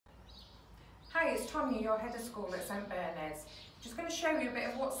Tonya, your head of school at St Bernard's. Just going to show you a bit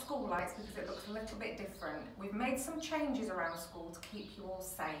of what school likes because it looks a little bit different. We've made some changes around school to keep you all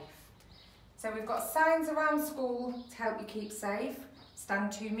safe. So we've got signs around school to help you keep safe.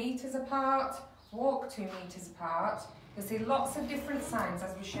 Stand 2 metres apart, walk 2 metres apart. You'll see lots of different signs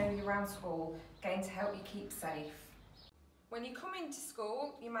as we show you around school, going to help you keep safe. When you come into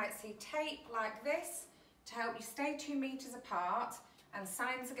school, you might see tape like this to help you stay 2 metres apart, and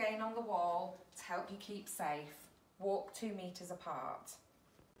signs again on the wall to help you keep safe. Walk 2 metres apart.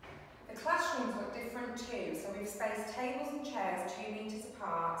 The classrooms look different too, so we've spaced tables and chairs 2 metres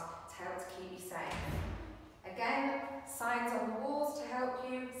apart to help to keep you safe. Again, signs on the walls to help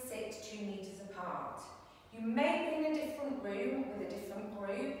you sit 2 metres apart. You may be in a different room with a different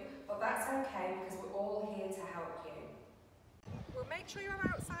group, but that's okay because we're all here to help you. We'll make sure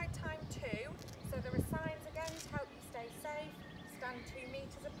you're outside time too, so there are signs again to help you stay safe. Stand 2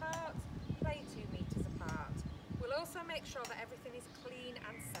 metres apart, play 2 metres apart. We'll also make sure that everything is clean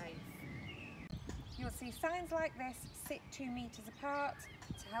and safe. You'll see signs like this, sit 2 metres apart,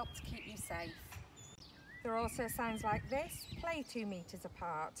 to help to keep you safe. There are also signs like this, play 2 metres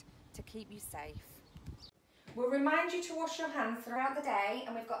apart, to keep you safe. We'll remind you to wash your hands throughout the day,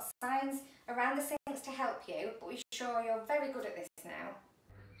 and we've got signs around the sinks to help you, but we're sure you're very good at this now.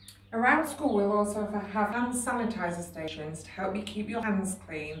 Around school we'll also have hand sanitiser stations to help you keep your hands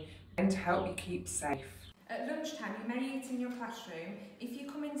clean and to help you keep safe. At lunchtime you may eat in your classroom. If you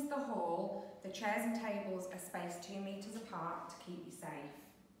come into the hall, the chairs and tables are spaced 2 metres apart to keep you safe.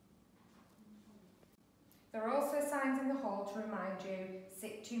 There are also signs in the hall to remind you,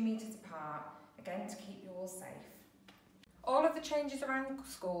 sit 2 metres apart, again to keep you all safe. All of the changes around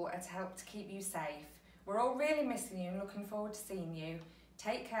school are to help to keep you safe. We're all really missing you and looking forward to seeing you.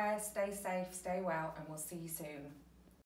 Take care, stay safe, stay well, and we'll see you soon.